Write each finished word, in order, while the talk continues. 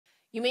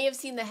You may have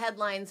seen the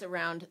headlines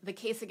around the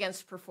case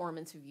against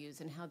performance reviews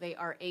and how they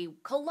are a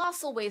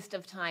colossal waste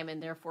of time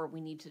and therefore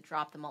we need to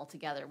drop them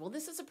altogether. Well,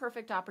 this is a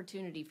perfect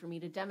opportunity for me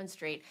to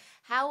demonstrate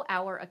how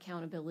our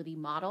accountability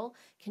model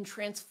can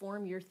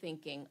transform your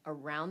thinking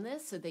around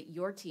this so that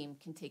your team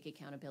can take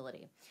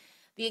accountability.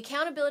 The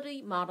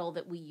accountability model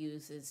that we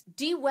use is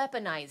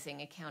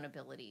deweaponizing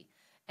accountability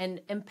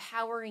and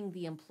empowering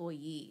the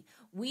employee.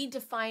 We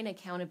define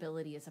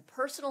accountability as a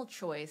personal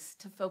choice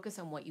to focus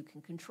on what you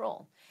can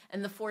control.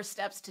 And the 4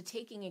 steps to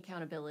taking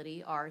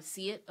accountability are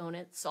see it, own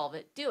it, solve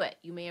it, do it.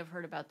 You may have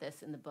heard about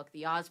this in the book,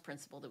 The Oz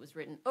Principle, that was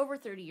written over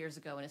 30 years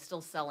ago and is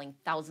still selling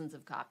thousands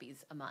of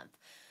copies a month.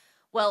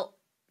 Well,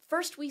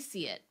 first we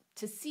see it.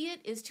 To see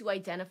it is to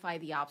identify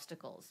the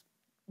obstacles.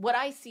 What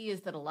I see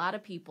is that a lot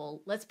of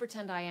people, let's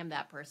pretend I am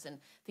that person,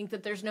 think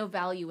that there's no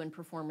value in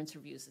performance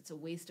reviews. It's a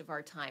waste of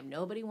our time.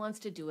 Nobody wants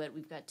to do it.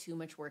 We've got too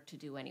much work to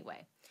do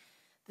anyway.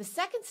 The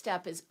second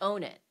step is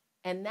own it.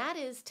 And that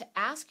is to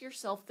ask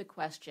yourself the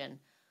question,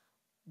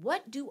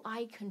 what do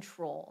I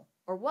control?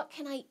 Or what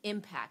can I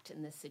impact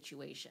in this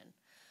situation?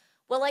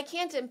 Well, I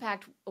can't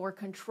impact or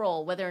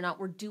control whether or not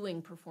we're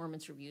doing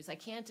performance reviews. I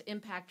can't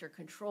impact or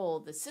control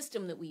the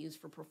system that we use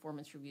for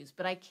performance reviews,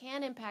 but I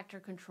can impact or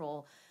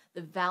control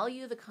the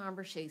value of the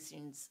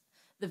conversations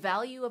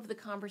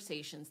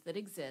that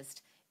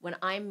exist when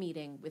I'm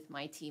meeting with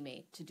my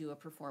teammate to do a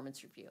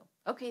performance review.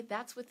 Okay,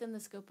 that's within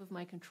the scope of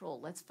my control.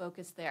 Let's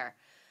focus there.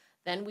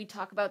 Then we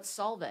talk about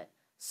solve it.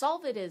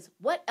 Solve it is,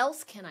 what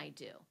else can I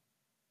do?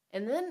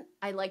 And then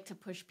I like to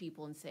push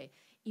people and say,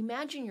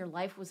 imagine your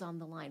life was on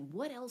the line.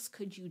 What else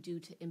could you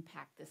do to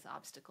impact this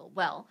obstacle?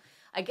 Well,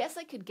 I guess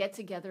I could get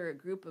together a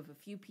group of a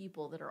few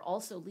people that are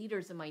also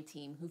leaders in my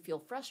team who feel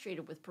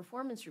frustrated with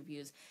performance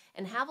reviews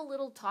and have a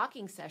little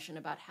talking session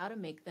about how to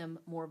make them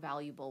more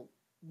valuable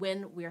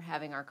when we're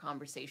having our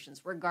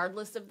conversations,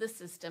 regardless of the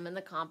system and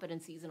the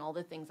competencies and all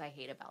the things I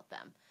hate about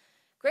them.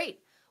 Great,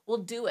 we'll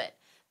do it.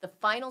 The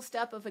final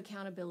step of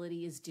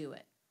accountability is do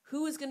it.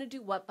 Who is going to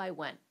do what by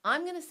when?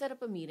 I'm going to set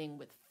up a meeting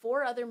with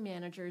 4 other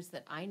managers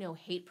that I know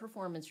hate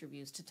performance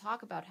reviews to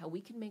talk about how we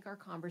can make our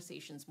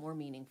conversations more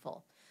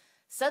meaningful.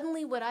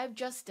 Suddenly, what I've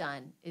just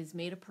done is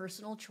made a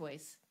personal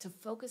choice to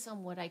focus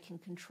on what I can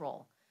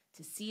control,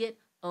 to see it,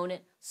 own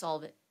it,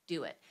 solve it,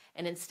 do it.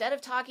 And instead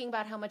of talking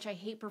about how much I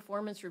hate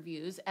performance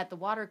reviews at the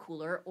water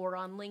cooler or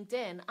on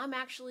LinkedIn, I'm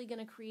actually going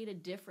to create a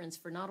difference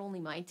for not only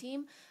my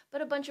team,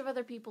 but a bunch of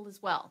other people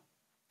as well.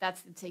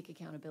 That's the take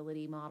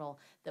accountability model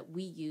that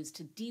we use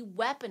to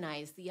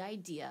de-weaponize the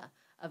idea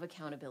of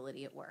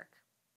accountability at work.